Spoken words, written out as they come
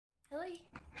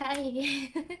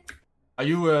Hi. Are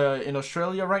you in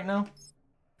Australia right now?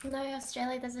 No,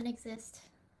 Australia doesn't exist.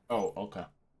 Oh, okay.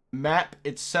 Map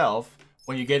itself,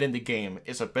 when you get in the game,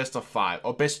 is a best of 5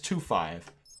 or best 2-5,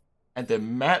 and the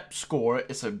map score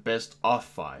is a best of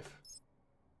 5.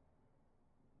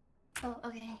 Oh,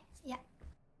 okay. Yeah.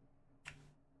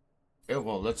 Yeah,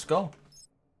 well, let's go.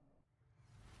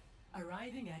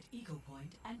 Arriving at Eagle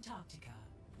Point, Antarctica.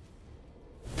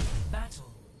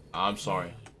 Battle. I'm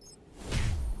sorry.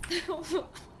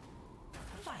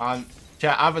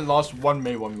 Chat, I haven't lost one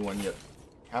May 1v1 yet.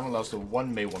 I haven't lost a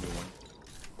one May 1v1.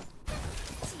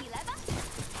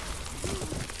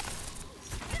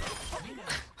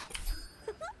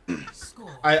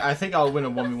 I think I'll win a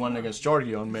 1v1 against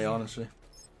Georgie on May, honestly.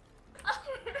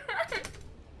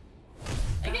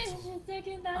 Okay, she's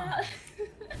taking that.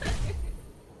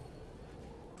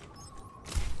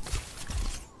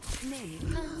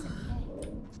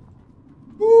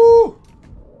 Woo!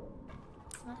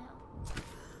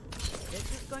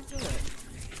 This is going to hurt.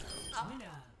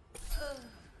 Winner.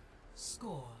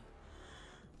 Score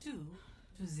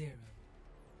 2-0.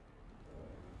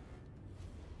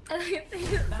 I don't think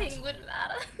the thing would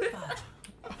matter.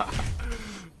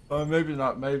 Maybe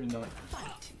not, maybe not.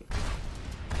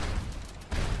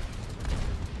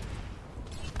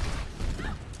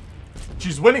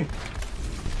 She's winning.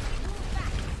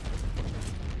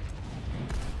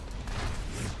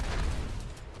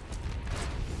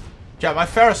 Yeah, my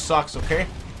Ferris sucks, okay?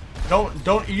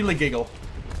 Don't illa-giggle.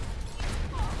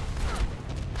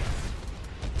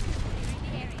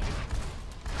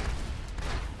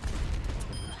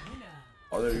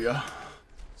 Oh, there you go.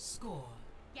 Score.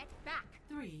 Get back.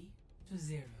 3-0.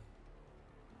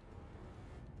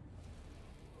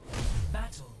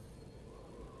 Battle.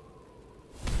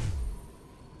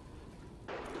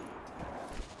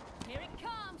 Here it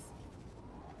comes.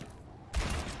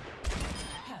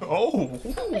 Oh.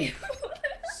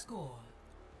 Score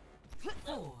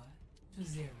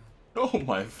 4-0. Oh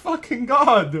my fucking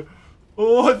god.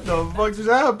 What the fuck just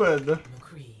happened?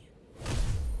 McCree.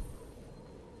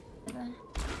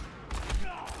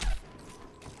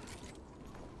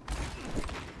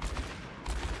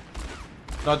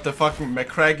 Not the fucking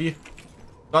McCraggy.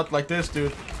 Not like this,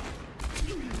 dude.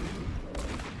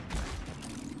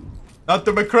 Not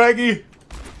the McCraggy.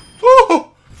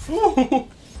 Ooh! Ooh!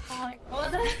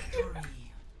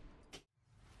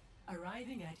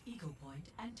 Arriving at Eagle Point,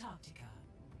 Antarctica.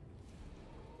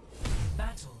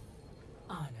 Battle.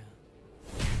 Anna.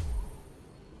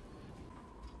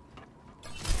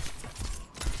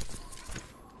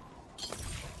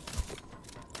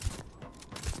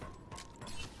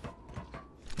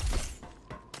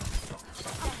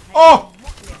 Oh!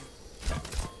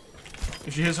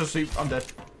 If she hits her sleep, I'm dead.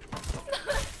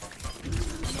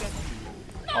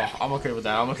 Oh, I'm okay with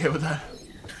that. I'm okay with that.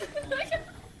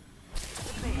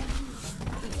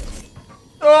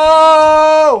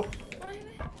 Oh!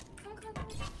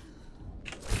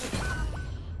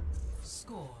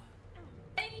 Score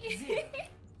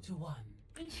 0-1.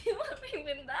 You let me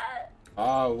win that.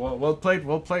 Ah, well played,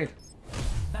 well played.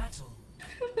 Battle.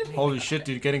 Holy shit,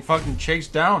 dude, getting fucking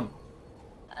chased down.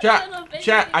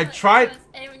 Chat, I tried to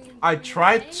I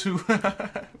tried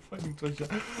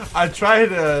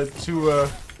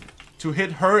to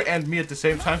hit her and me at the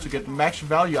same time to get max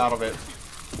value out of it.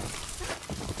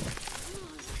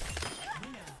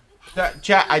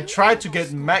 Chat, I tried to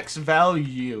get max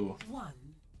value. 1-1.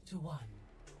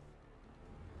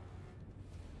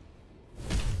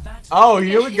 Oh,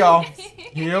 here we go.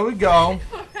 Here we go.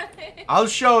 I'll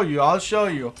show you. I'll show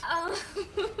you.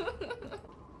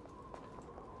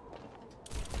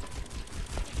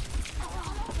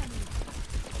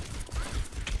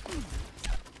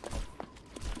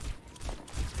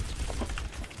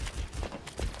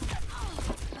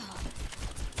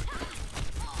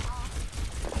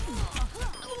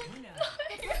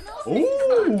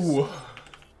 Ooh.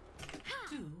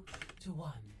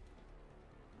 2-1.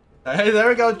 Hey, there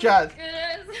we go, chat.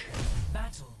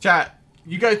 Chat,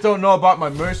 you guys don't know about my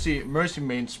Mercy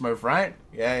main Smurf, right?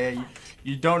 Yeah,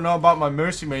 you don't know about my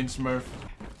Mercy main Smurf.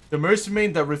 The Mercy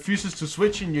main that refuses to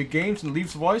switch in your games and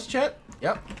leaves voice chat?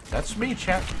 Yep, that's me,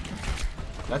 chat.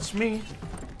 That's me.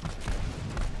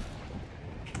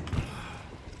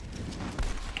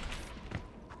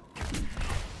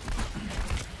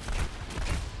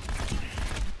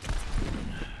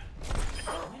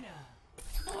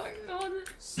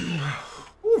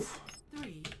 Oof.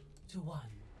 3-1.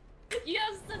 You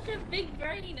have such a big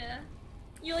brain.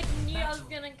 You like knew I was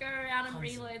gonna go around and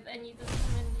reload, and you just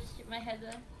come and just shoot my head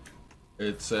there.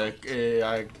 It's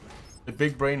the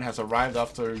big brain has arrived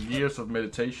after years of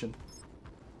meditation.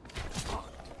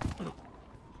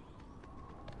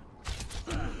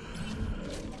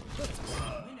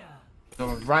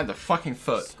 right in the fucking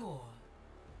foot. Score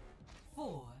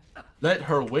 4. Let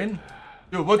her win?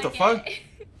 Dude, what the fuck?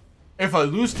 If I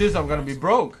lose this, I'm gonna be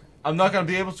broke. I'm not gonna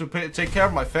be able to take care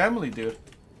of my family, dude.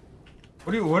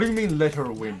 What do you mean let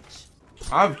her win?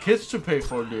 I have kids to pay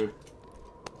for, dude.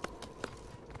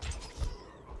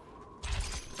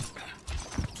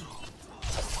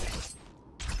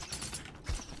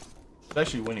 It's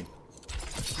actually winning.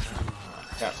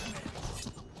 Yeah.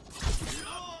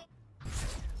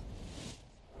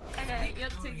 Okay, you're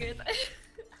too good.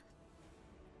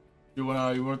 You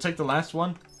wanna take the last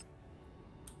one?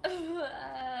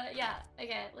 Yeah,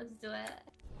 okay, let's do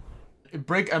it.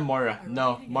 Break and Moira.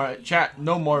 No, Moira. Chat,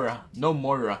 no Moira. No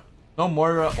Moira. No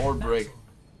Moira or break.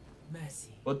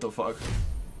 Mercy. What the fuck?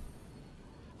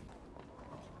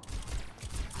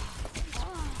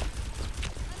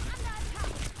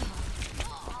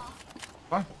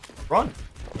 Fine. Run.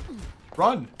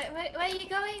 Run. Where are you going?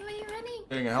 Where are you running?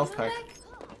 Getting a health pack.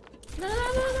 No, no, no,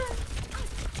 no.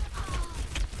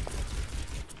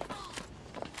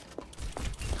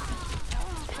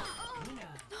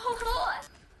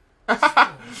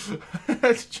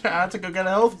 I had to go get a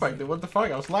health pack, dude. What the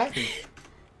fuck? I was laughing.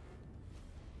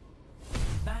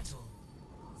 Battle.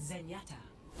 Zenyatta.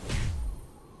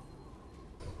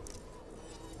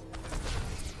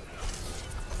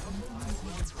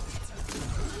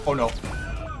 Oh no.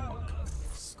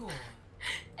 Score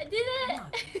I did it!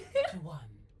 1-1.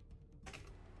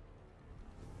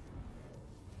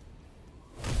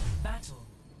 Battle.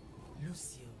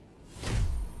 Lucio.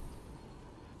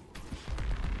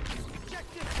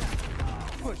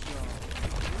 Oh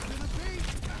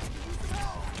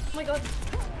my god.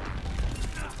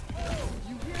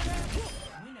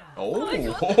 Oh my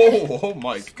goodness. Oh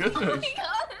my god.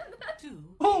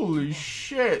 Holy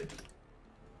shit.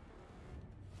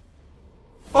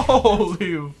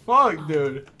 Holy fuck,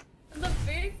 dude. The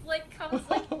booth like comes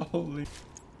like Holy.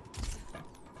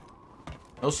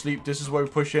 No sleep. This is where we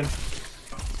push in.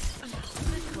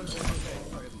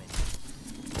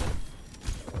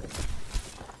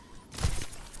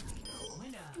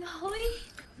 Nolly.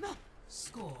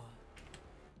 Score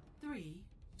 3-1.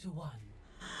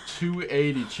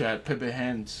 280, chat. Pepe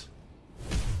hands.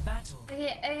 Battle.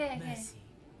 Okay. Mercy.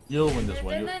 You'll win this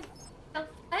one.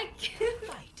 Fight.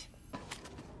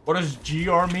 What does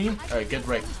GR mean? Alright, get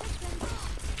wrecked.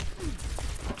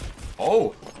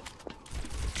 Oh.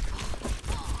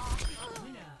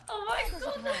 Oh my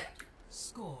god.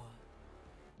 Score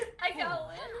I can't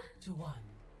win. 2-1.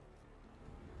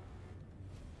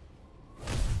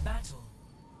 Battle.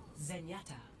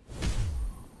 Zenyatta.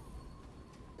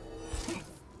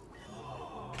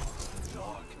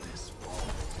 Darkness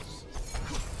falls.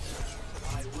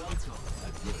 I welcome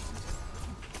adversity.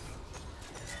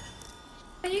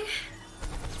 Are you? I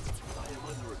am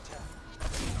under attack.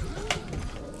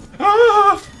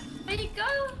 Ah! Where you go?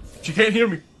 She can't hear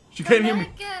me. She can't hear me.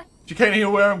 She can't hear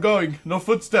where I'm going. No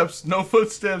footsteps. No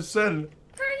footsteps. Send.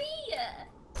 Korea.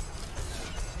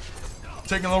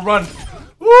 Taking a little run.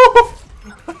 Woo!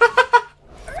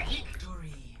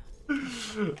 Victory.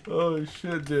 Oh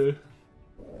shit, dude.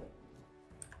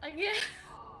 Again.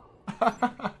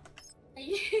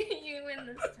 You win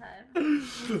this time.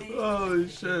 Holy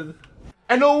shit.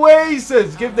 And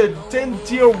Oasis, give the 10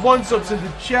 tier 1 subs in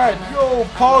the chat. Yo,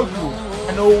 Pagu.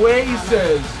 And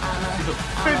Oasis, with a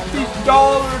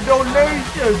 $50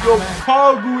 donation. Yo,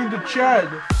 Pagu in the chat.